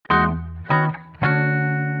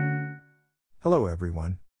Hello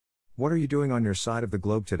everyone. What are you doing on your side of the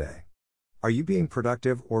globe today? Are you being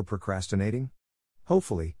productive or procrastinating?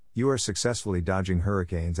 Hopefully, you are successfully dodging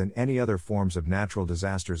hurricanes and any other forms of natural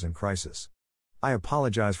disasters and crisis. I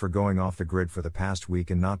apologize for going off the grid for the past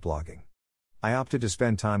week and not blogging. I opted to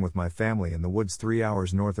spend time with my family in the woods 3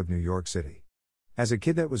 hours north of New York City. As a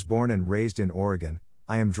kid that was born and raised in Oregon,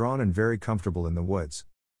 I am drawn and very comfortable in the woods.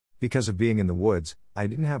 Because of being in the woods, I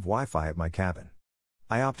didn't have Wi-Fi at my cabin.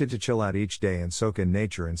 I opted to chill out each day and soak in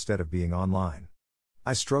nature instead of being online.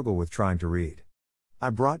 I struggle with trying to read. I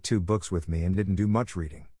brought 2 books with me and didn't do much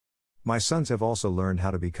reading. My sons have also learned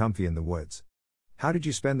how to be comfy in the woods. How did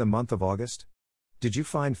you spend the month of August? Did you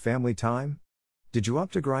find family time? Did you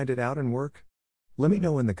opt to grind it out and work? Let me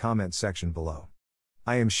know in the comments section below.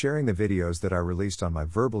 I am sharing the videos that I released on my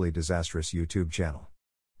Verbally Disastrous YouTube channel.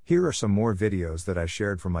 Here are some more videos that I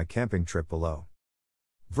shared from my camping trip below.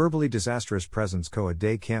 Verbally Disastrous Presents KOA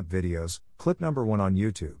Day Camp Videos, clip number 1 on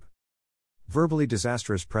YouTube. Verbally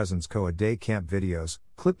Disastrous Presents KOA Day Camp Videos,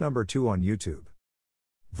 clip number 2 on YouTube.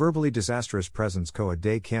 Verbally Disastrous Presents KOA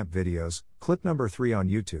Day Camp Videos, clip number 3 on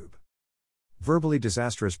YouTube. Verbally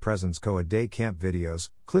Disastrous Presents KOA Day Camp Videos,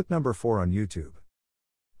 clip number 4 on YouTube.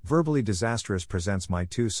 Verbally Disastrous presents my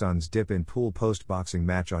 2 sons dip in pool post boxing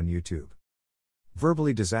match on YouTube.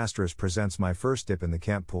 Verbally Disastrous presents my first dip in the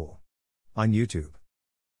camp pool. On YouTube.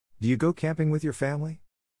 Do you go camping with your family?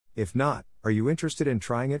 If not, are you interested in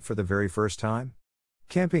trying it for the very first time?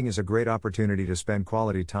 Camping is a great opportunity to spend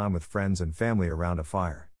quality time with friends and family around a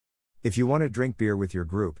fire. If you want to drink beer with your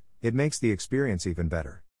group, it makes the experience even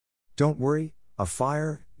better. Don't worry, a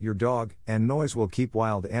fire, your dog, and noise will keep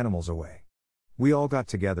wild animals away. We all got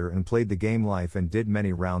together and played the game life and did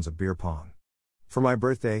many rounds of beer pong. For my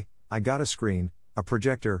birthday, I got a screen, a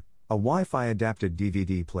projector, a Wi-Fi adapted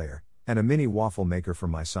DVD player, and a mini waffle maker for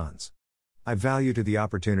my sons. I value the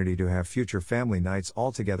opportunity to have future family nights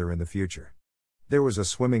all together in the future. There was a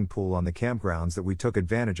swimming pool on the campgrounds that we took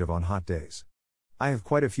advantage of on hot days. I have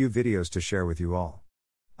quite a few videos to share with you all.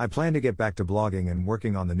 I plan to get back to blogging and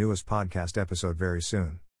working on the newest podcast episode very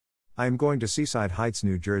soon. I am going to Seaside Heights,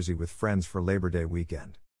 New Jersey with friends for Labor Day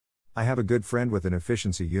weekend. I have a good friend with an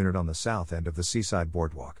efficiency unit on the south end of the Seaside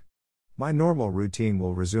Boardwalk. My normal routine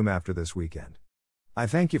will resume after this weekend. I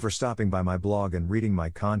thank you for stopping by my blog and reading my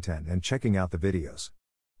content and checking out the videos.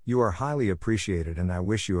 You are highly appreciated and I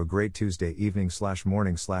wish you a great Tuesday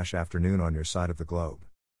evening/morning/afternoon on your side of the globe.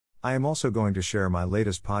 I am also going to share my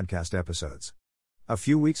latest podcast episodes. A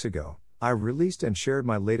few weeks ago, I released and shared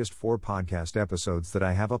my latest 4 podcast episodes that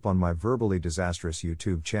I have up on my Verbally Disastrous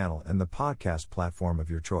YouTube channel and the podcast platform of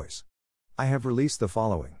your choice. I have released the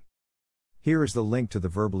following. Here is the link to the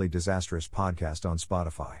Verbally Disastrous podcast on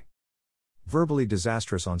Spotify. Verbally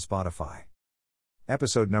Disastrous on Spotify.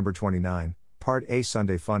 Episode number 29, Part A,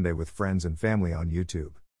 Sunday Funday with Friends and Family on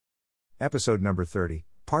YouTube. Episode number 30,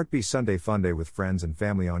 Part B, Sunday Funday with Friends and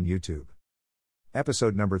Family on YouTube.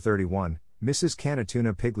 Episode number 31, Mrs.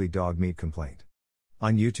 Canatuna Piggly Dog Meat Complaint.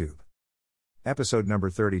 On YouTube. Episode number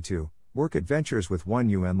 32, Work Adventures with One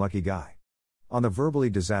UN Lucky Guy. On the Verbally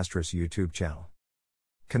Disastrous YouTube channel.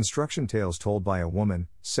 Construction Tales Told by a Woman,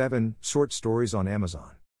 7 short stories on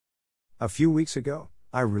Amazon. A few weeks ago,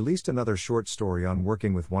 I released another short story on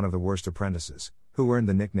working with one of the worst apprentices, who earned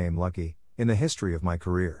the nickname Lucky, in the history of my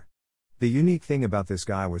career. The unique thing about this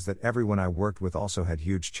guy was that everyone I worked with also had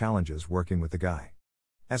huge challenges working with the guy.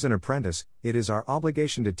 As an apprentice, it is our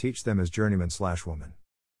obligation to teach them as journeyman/woman.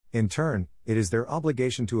 In turn, it is their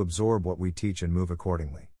obligation to absorb what we teach and move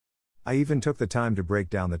accordingly. I even took the time to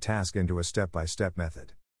break down the task into a step-by-step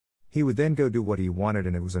method. He would then go do what he wanted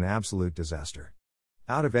and it was an absolute disaster.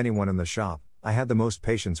 Out of anyone in the shop, I had the most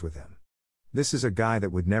patience with him. This is a guy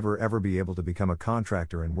that would never ever be able to become a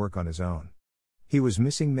contractor and work on his own. He was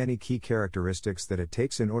missing many key characteristics that it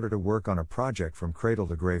takes in order to work on a project from cradle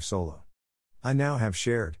to grave solo. I now have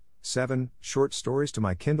shared 7 short stories to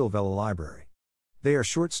my Kindle Vella library. They are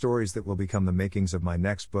short stories that will become the makings of my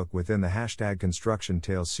next book within the #Construction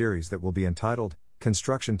Tales series that will be entitled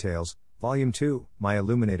Construction Tales, Volume 2, My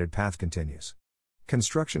Illuminated Path Continues.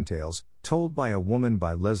 Construction Tales, Told by a Woman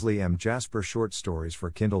by Leslie M. Jasper. Short stories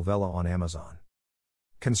for Kindle Vella on Amazon.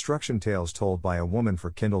 Construction Tales Told by a Woman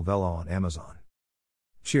for Kindle Vella on Amazon.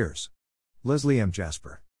 Cheers. Leslie M.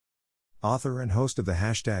 Jasper. Author and host of the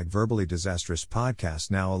 #Verbally Disastrous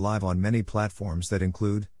podcast, now alive on many platforms that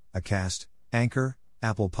include Acast, Anchor,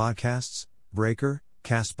 Apple Podcasts, Breaker,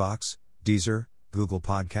 Castbox, Deezer, Google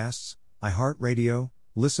Podcasts, iHeartRadio,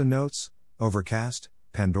 Listen Notes, Overcast,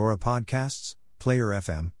 Pandora Podcasts, Player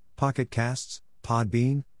FM, Pocket Casts,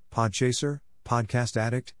 Podbean, Podchaser, Podcast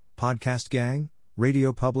Addict, Podcast Gang,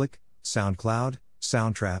 Radio Public, SoundCloud,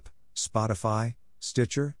 Soundtrap, Spotify,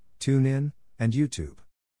 Stitcher, TuneIn, and YouTube.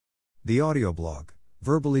 The audio blog,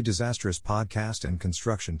 Verbally Disastrous Podcast and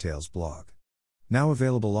Construction Tales blog. Now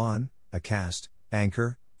available on Acast,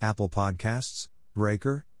 Anchor, Apple Podcasts,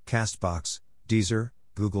 Breaker, Castbox, Deezer,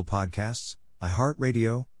 Google Podcasts,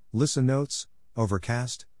 iHeartRadio, Listen Notes,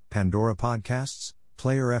 Overcast, Pandora Podcasts,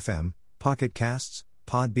 Player FM, Pocket Casts,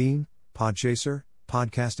 Podbean, Podchaser,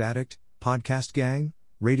 Podcast Addict, Podcast Gang,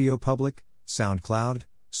 Radio Public, SoundCloud,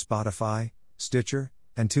 Spotify, Stitcher,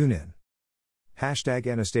 and TuneIn. Hashtag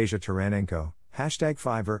Anastasia Taranenko, hashtag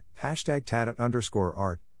Fiverr, hashtag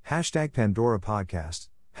Tata_art, hashtag Pandora Podcast,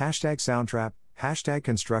 hashtag Soundtrap, hashtag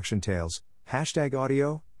Construction Tales, hashtag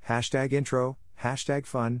Audio, hashtag Intro, hashtag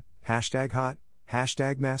Fun, hashtag Hot,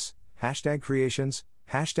 hashtag Mess, hashtag Creations,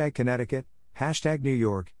 hashtag Connecticut, hashtag New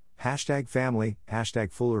York, hashtag Family,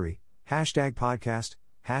 hashtag Foolery, hashtag Podcast,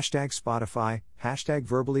 hashtag Spotify, hashtag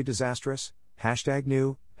Verbally Disastrous, hashtag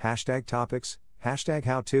New, hashtag Topics, hashtag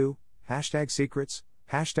How To, hashtag Secrets,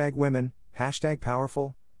 hashtag Women, hashtag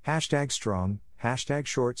Powerful, hashtag Strong, hashtag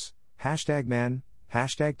Shorts, hashtag Men,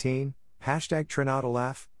 hashtag Teen, hashtag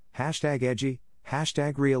Trinauta hashtag Edgy,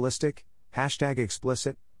 hashtag Realistic, hashtag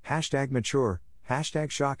Explicit, hashtag Mature,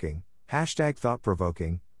 hashtag Shocking, hashtag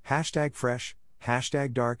Thought-Provoking, hashtag Fresh,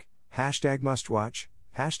 hashtag Dark, hashtag Must-Watch,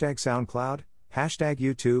 hashtag SoundCloud, hashtag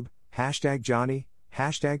YouTube, hashtag Johnny,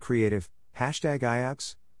 hashtag Creative, hashtag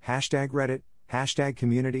IAPS, hashtag Reddit, hashtag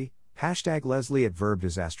Community, hashtag Leslie at Verb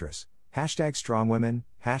Disastrous, hashtag Strong Women,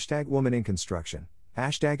 hashtag Woman in Construction,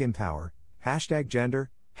 hashtag Empower, hashtag Gender,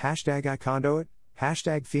 hashtag iConduit,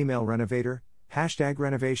 hashtag Female Renovator, hashtag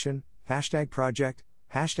Renovation, hashtag Project,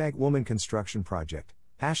 hashtag Woman Construction Project,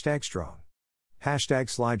 hashtag Strong, hashtag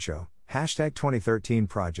Slideshow, hashtag 2013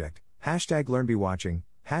 Project, hashtag LearnBeWatching,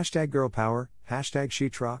 hashtag Girl Power, hashtag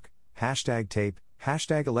Sheetrock, hashtag Tape,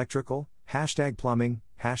 hashtag Electrical, hashtag Plumbing,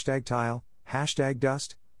 hashtag Tile, hashtag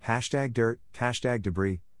Dust, hashtag Dirt, hashtag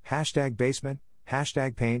Debris, hashtag Basement,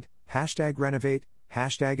 hashtag Paint, hashtag Renovate,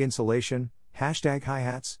 hashtag Insulation, hashtag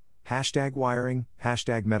Hi-Hats, hashtag Wiring,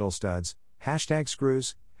 hashtag Metal Studs, hashtag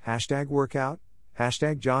Screws, hashtag Workout,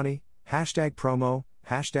 hashtag Johnny, hashtag Promo,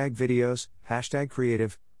 hashtag Videos, hashtag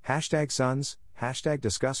Creative, hashtag Sons, hashtag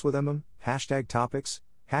Discuss with them, hashtag Topics,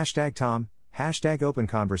 hashtag Tom, hashtag Open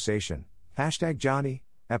Conversation, hashtag Johnny,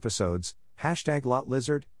 Episodes, hashtag Lot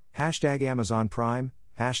Lizard, hashtag Amazon Prime,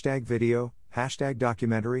 hashtag Video, hashtag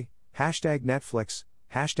Documentary, hashtag Netflix,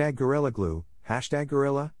 hashtag Gorilla Glue, hashtag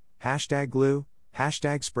Gorilla, hashtag Glue,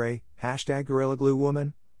 hashtag Spray, hashtag Gorilla Glue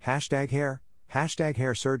Woman, hashtag Hair, hashtag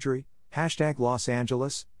Hair Surgery, hashtag Los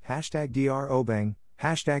Angeles, hashtag Dr. Obeng,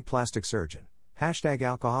 hashtag Plastic Surgeon, hashtag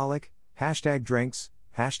Alcoholic, hashtag Drinks,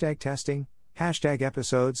 hashtag Testing, hashtag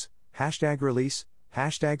Episodes, hashtag Release,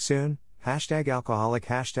 hashtag Soon, hashtag Alcoholic,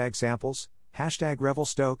 hashtag Samples, hashtag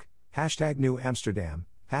Revelstoke, hashtag New Amsterdam,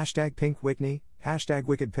 hashtag Pink Whitney, hashtag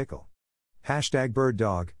Wicked Pickle, hashtag Bird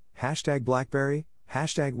Dog, hashtag Blackberry,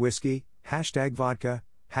 hashtag Whiskey, hashtag Vodka,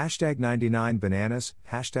 hashtag 99 Bananas,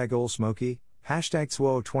 hashtag Old Smoky, hashtag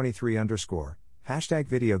Two23_, hashtag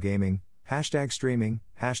Video Gaming, hashtag Streaming,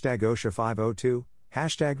 hashtag OSHA 502,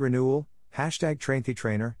 hashtag Renewal, hashtag Trainthy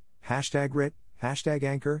Trainer, hashtag RIT, hashtag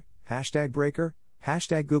Anchor, hashtag Breaker,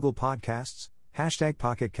 hashtag Google Podcasts, hashtag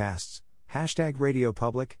Pocket Casts, hashtag Radio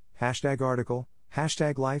Public, hashtag Article,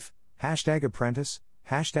 hashtag Life, hashtag Apprentice,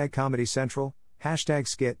 hashtag Comedy Central, hashtag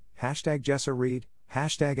Skit, hashtag Jessa Reed,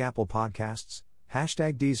 hashtag Apple Podcasts,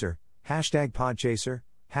 hashtag Deezer, hashtag Podchaser,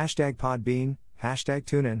 hashtag Podbean, hashtag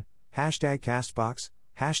TuneIn, hashtag Castbox,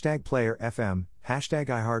 hashtag Player FM, hashtag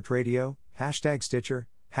iHeartRadio, hashtag Stitcher,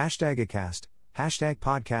 hashtag Acast, hashtag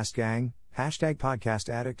Podcast Gang, hashtag Podcast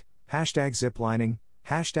Addict, hashtag Ziplining,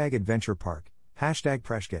 hashtag Adventure Park, hashtag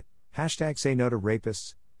Preshkit, hashtag Say No to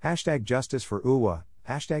Rapists, hashtag Justice for Uwa,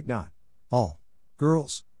 hashtag Not All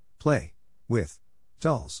Girls Play with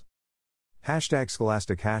Dolls, hashtag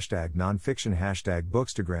Scholastic, hashtag Nonfiction, hashtag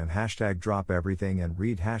Bookstagram, hashtag Drop Everything and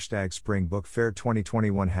Read, hashtag Spring Book Fair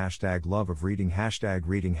 2021, hashtag Love of Reading,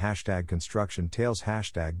 hashtag Construction Tales,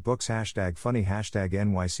 hashtag Books, hashtag Funny, hashtag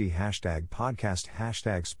NYC, hashtag Podcast,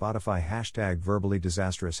 hashtag Spotify, hashtag Verbally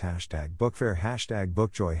Disastrous, hashtag Book Fair, hashtag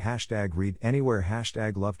Bookjoy, hashtag Read Anywhere,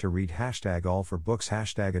 hashtag Love to Read, hashtag All for Books,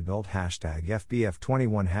 hashtag Adult, hashtag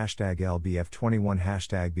FBF21, hashtag LBF21,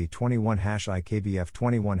 hashtag B21,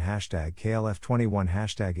 IKBF21, hashtag KLF21,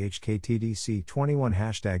 hashtag HKTDC21,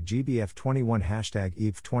 hashtag GBF21, hashtag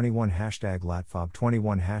EVE21, hashtag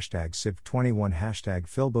LATFOB21, hashtag SIV21, hashtag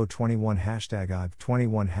Filbo21, hashtag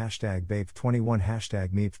IVE21, hashtag BAPE21,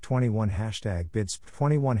 hashtag MEEP21, hashtag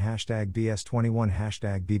BIDSP21, hashtag BS21,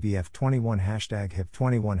 hashtag BBF21, hashtag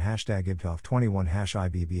HIP21, hashtag IBTOF21,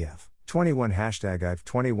 IBBF 21 hashtag IF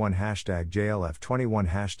 21 hashtag JLF 21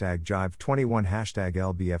 hashtag Jive 21 hashtag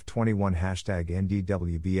LBF 21 hashtag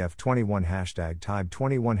NDWBF 21 hashtag TIBE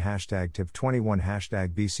 21 hashtag TIP 21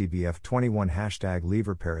 hashtag BCBF 21 hashtag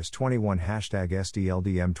Lever Paris 21 hashtag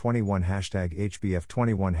SDLDM 21 hashtag HBF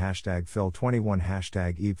 21 hashtag Phil 21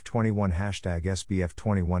 hashtag EVE 21 hashtag SBF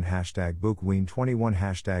 21 hashtag Bookween 21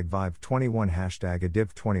 hashtag Vive 21 hashtag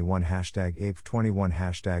Adiv 21 hashtag Ape 21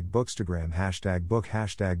 hashtag Bookstagram hashtag Book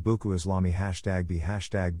hashtag Buku Islami hashtag B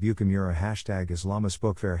hashtag Bukamura hashtag Islamis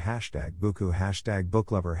Book Fair hashtag Buku hashtag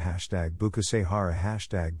Booklover hashtag Buku Sahara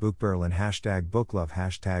hashtag Bookberlin hashtag Booklove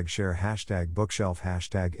hashtag Share hashtag Bookshelf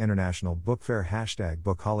hashtag International Book Fair hashtag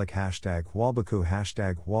Bookaholic hashtag Walbaku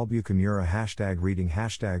hashtag Walbukamura hashtag Reading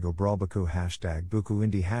hashtag Obralbaku hashtag Buku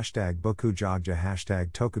Indie hashtag Boku Jogja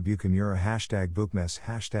hashtag Tokabukamura hashtag Bookmess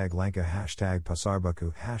hashtag Lanka hashtag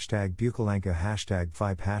Pasarbaku hashtag Bukalanka hashtag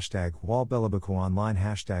Fipe hashtag Walbelabaku online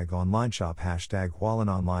hashtag Online Shop hashtag Wallen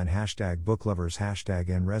Online hashtag Booklovers hashtag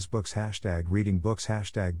NResBooks hashtag Reading Books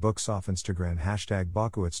hashtag Booksoft Instagram hashtag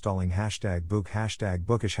Baku Stalling hashtag Book hashtag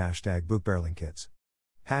Bookish hashtag Bookberlingkids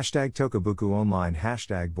hashtag Tokabuku Online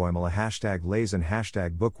hashtag Boimala hashtag Lazen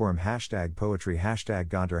hashtag Bookworm hashtag Poetry hashtag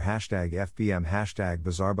Gonter hashtag FBM hashtag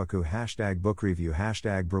Bazarbaku hashtag Book Review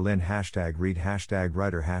hashtag Berlin hashtag Read hashtag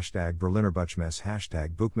Writer hashtag Berliner Buchmesse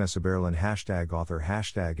hashtag Buchmesse Berlin hashtag Author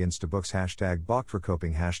hashtag Instabooks hashtag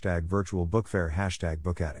Bachverkoping hashtag Virtual Book Fair hashtag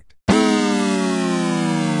Bookaddict